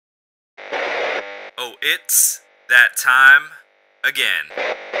Oh, it's that time again.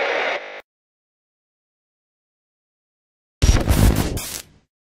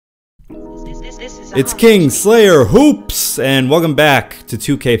 It's King Slayer Hoops, and welcome back to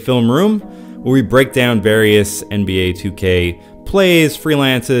 2K Film Room, where we break down various NBA 2K plays,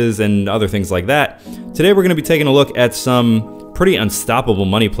 freelances, and other things like that. Today we're going to be taking a look at some pretty unstoppable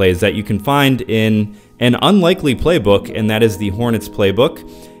money plays that you can find in an unlikely playbook, and that is the Hornets playbook.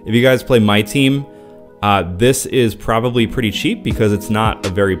 If you guys play MyTeam, this is probably pretty cheap because it's not a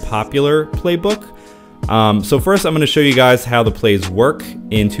very popular playbook. So first I'm going to show you guys how the plays work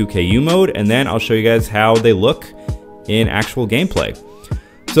in 2KU mode, and then I'll show you guys how they look in actual gameplay.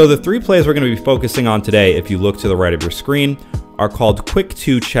 So the three plays we're going to be focusing on today, if you look to the right of your screen, are called Quick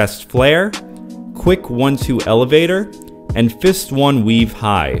 2 Chest Flare, Quick 1-2 Elevator, and Fist 1 Weave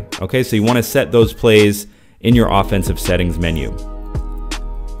High. Okay, so you want to set those plays in your offensive settings menu.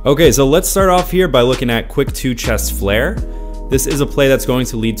 Okay, so let's start off here by looking at Quick 2 Chest Flare. This is a play that's going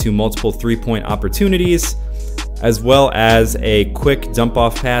to lead to multiple three-point opportunities, as well as a quick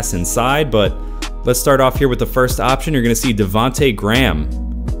dump-off pass inside. But let's start off here with the first option. You're going to see Devonte Graham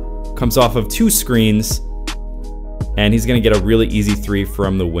comes off of 2 screens, and he's going to get a really easy 3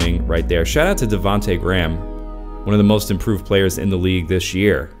 from the wing right there. Shout out to Devonte Graham, one of the most improved players in the league this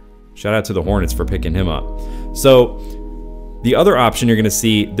year. Shout out to the Hornets for picking him up. So the other option you're going to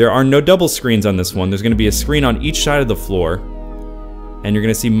see, there are no double screens on this one. There's going to be a screen on each side of the floor. And you're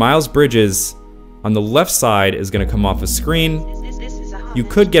going to see Miles Bridges on the left side is going to come off a screen. You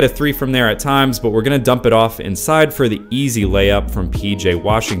could get a 3 from there at times, but we're going to dump it off inside for the easy layup from PJ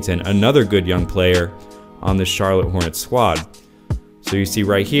Washington, another good young player on the Charlotte Hornets squad. So you see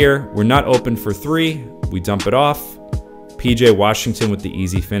right here, we're not open for 3. We dump it off. PJ Washington with the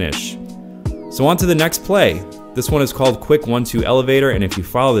easy finish. So on to the next play. This one is called Quick 1-2 Elevator, and if you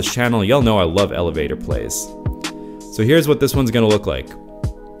follow this channel, y'all know I love elevator plays. So here's what this one's going to look like.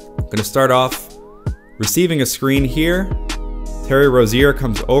 I'm going to start off receiving a screen here. Terry Rozier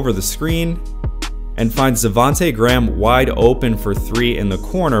comes over the screen and finds Devonte Graham wide open for 3 in the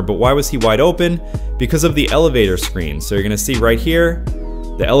corner. But why was he wide open? Because of the elevator screen. So you're going to see right here,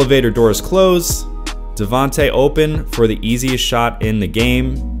 the elevator doors close. Devonte open for the easiest shot in the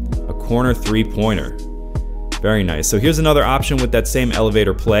game, a corner 3-pointer. Very nice. So here's another option with that same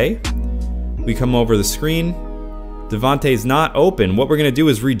elevator play. We come over the screen. Devonte's not open. What we're going to do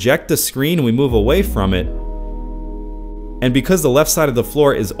is reject the screen and we move away from it. And because the left side of the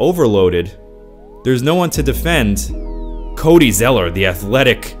floor is overloaded, there's no one to defend Cody Zeller, the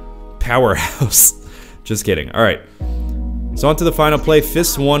athletic powerhouse. Just kidding. All right. So on to the final play,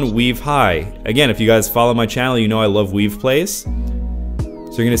 Fist 1 Weave High. Again, if you guys follow my channel, you know I love weave plays.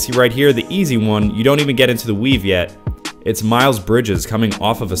 So you're going to see right here, the easy one. You don't even get into the weave yet. It's Miles Bridges coming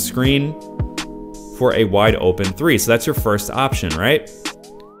off of a screen for a wide open 3. So that's your first option, right?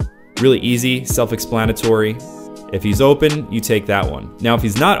 Really easy, self-explanatory. If he's open, you take that one. Now, if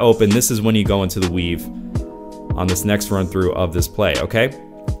he's not open, this is when you go into the weave on this next run through of this play, okay?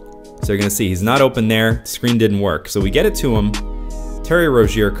 So you're gonna see he's not open there, screen didn't work. So we get it to him. Terry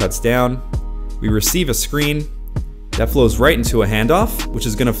Rozier cuts down. We receive a screen. That flows right into a handoff, which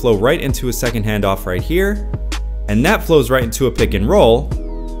is gonna flow right into a second handoff right here. And that flows right into a pick and roll.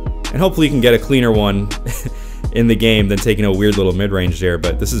 And hopefully you can get a cleaner one in the game than taking a weird little mid-range there,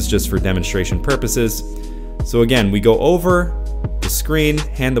 but this is just for demonstration purposes. So again, we go over the screen,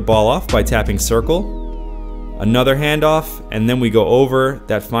 hand the ball off by tapping circle, another handoff, and then we go over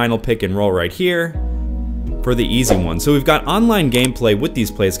that final pick and roll right here for the easy one. So we've got online gameplay with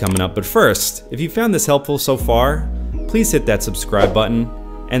these plays coming up, but first, if you found this helpful so far, please hit that subscribe button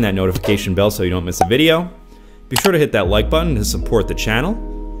and that notification bell so you don't miss a video. Be sure to hit that like button to support the channel.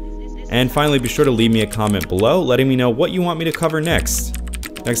 And finally, be sure to leave me a comment below, letting me know what you want me to cover next.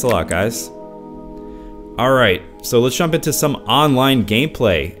 Thanks a lot, guys. Alright, so let's jump into some online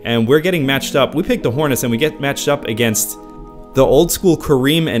gameplay. And we're getting matched up. We picked the Hornets and we get matched up against the old school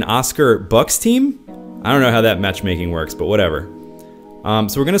Kareem and Oscar Bucks team. I don't know how that matchmaking works, but whatever.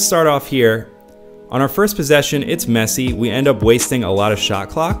 So we're going to start off here. On our first possession, it's messy. We end up wasting a lot of shot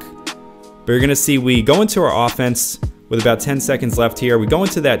clock. But you're going to see we go into our offense with about 10 seconds left here. We go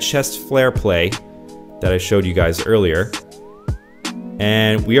into that chest flare play that I showed you guys earlier.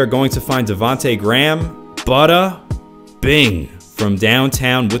 And we are going to find Devonte Graham, bada bing, from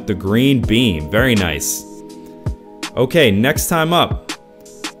downtown with the green beam. Very nice. Okay, next time up.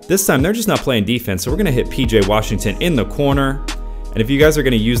 This time they're just not playing defense, so we're gonna hit PJ Washington in the corner. And if you guys are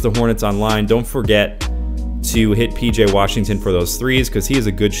gonna use the Hornets online, don't forget to hit PJ Washington for those 3s because he is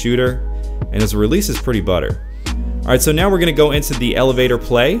a good shooter and his release is pretty butter. All right, so now we're gonna go into the elevator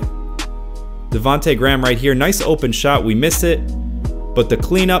play. Devontae Graham right here. Nice open shot. We missed it. But the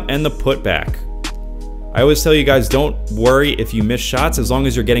cleanup and the putback. I always tell you guys, don't worry if you miss shots as long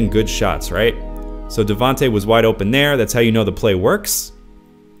as you're getting good shots, right? So Devontae was wide open there. That's how you know the play works.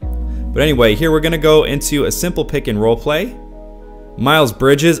 But anyway, here we're going to go into a simple pick and roll play. Miles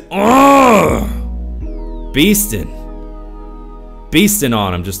Bridges. Oh! Beastin'. Beastin'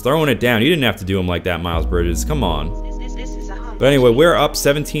 on him. Just throwing it down. You didn't have to do him like that, Miles Bridges. Come on. But anyway, we're up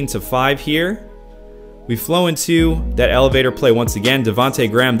 17-5 here. We flow into that elevator play once again.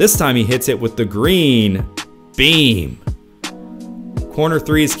 Devontae Graham, this time he hits it with the green beam. Corner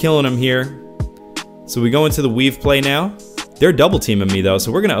three is killing him here. So we go into the weave play now. They're double teaming me though,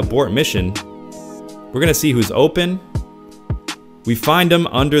 so we're gonna abort mission. We're gonna see who's open. We find him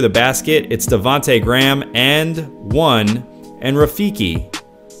under the basket. It's Devontae Graham and and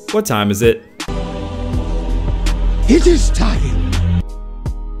Rafiki. What time is it? It is time.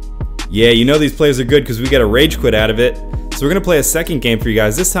 Yeah, you know these plays are good because we get a rage quit out of it. So we're gonna play a second game for you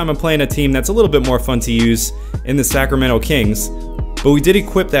guys. This time I'm playing a team that's a little bit more fun to use in the Sacramento Kings. But we did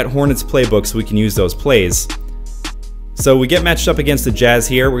equip that Hornets playbook so we can use those plays. So we get matched up against the Jazz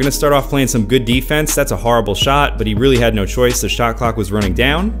here. We're gonna start off playing some good defense. That's a horrible shot, but he really had no choice. The shot clock was running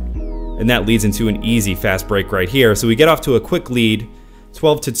down. And that leads into an easy fast break right here. So we get off to a quick lead,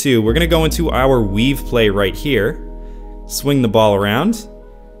 12-2. We're gonna go into our weave play right here. Swing the ball around.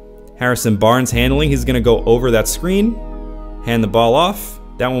 Harrison Barnes handling. He's gonna go over that screen. Hand the ball off.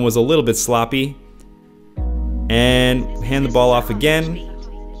 That one was a little bit sloppy. And hand the ball off again.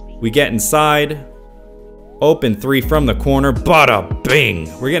 We get inside. Open three from the corner. Bada bing.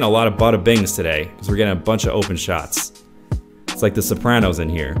 We're getting a lot of bada bings today because we're getting a bunch of open shots. It's like the Sopranos in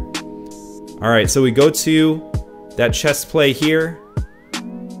here. Alright, so we go to that chest play here.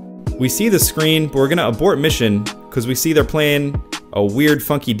 We see the screen, but we're gonna abort mission because we see they're playing a weird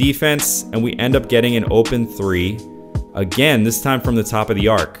funky defense and we end up getting an open three. Again, this time from the top of the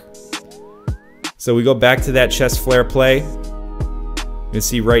arc. So we go back to that chest flare play. You can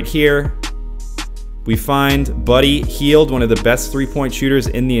see right here, we find Buddy Hield, one of the best three-point shooters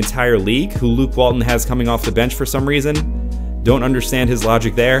in the entire league, who Luke Walton has coming off the bench for some reason. Don't understand his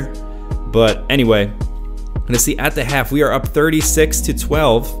logic there. But anyway, I'm gonna see at the half, we are up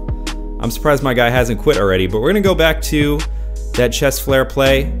 36-12. I'm surprised my guy hasn't quit already, but we're gonna go back to that chest flare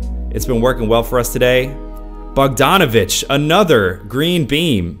play. It's been working well for us today. Bogdanovich, another green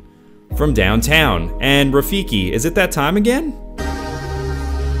beam from downtown. And Rafiki, is it that time again?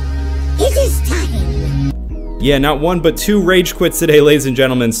 It is time. Yeah, not one but two rage quits today, ladies and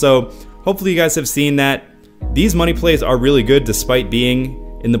gentlemen. So hopefully you guys have seen that. These money plays are really good despite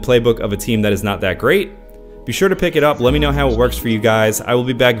being in the playbook of a team that is not that great. Be sure to pick it up. Let me know how it works for you guys. I will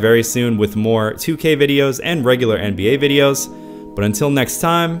be back very soon with more 2K videos and regular NBA videos. But until next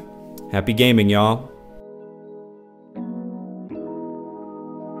time, happy gaming, y'all.